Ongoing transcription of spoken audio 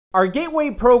Are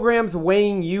gateway programs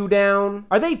weighing you down?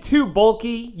 Are they too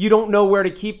bulky? You don't know where to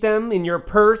keep them in your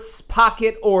purse,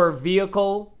 pocket, or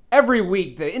vehicle? Every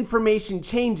week, the information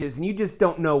changes and you just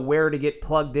don't know where to get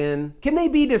plugged in. Can they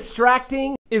be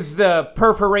distracting? Is the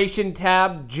perforation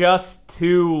tab just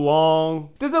too long?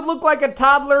 Does it look like a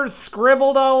toddler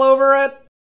scribbled all over it?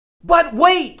 But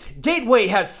wait! Gateway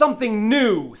has something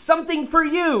new, something for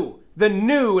you. The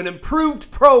new and improved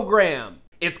program.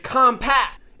 It's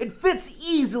compact. It fits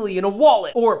easily in a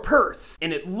wallet or a purse,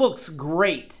 and it looks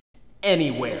great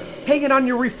anywhere. Hang it on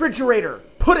your refrigerator,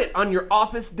 put it on your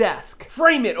office desk,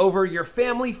 frame it over your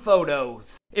family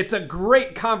photos. It's a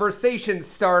great conversation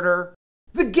starter.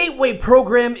 The Gateway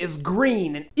program is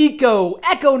green and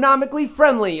economically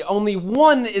friendly. Only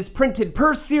one is printed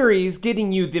per series,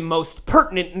 getting you the most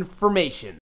pertinent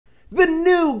information. The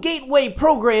new Gateway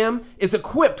program is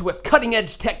equipped with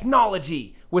cutting-edge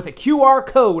technology with a QR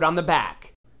code on the back.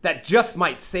 That just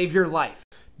might save your life.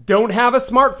 Don't have a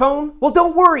smartphone? Well,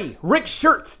 don't worry. Rick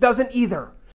Shirts doesn't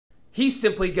either. He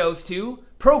simply goes to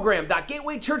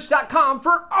program.gatewaychurch.com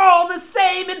for all the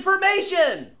same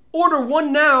information. Order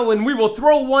one now and we will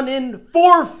throw one in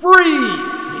for free.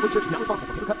 Gateway Church is not responsible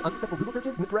for paper cuts, unsuccessful Google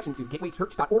searches, misdirection to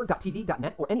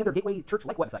gatewaychurch.org.tv.net, or any other Gateway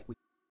Church-like website.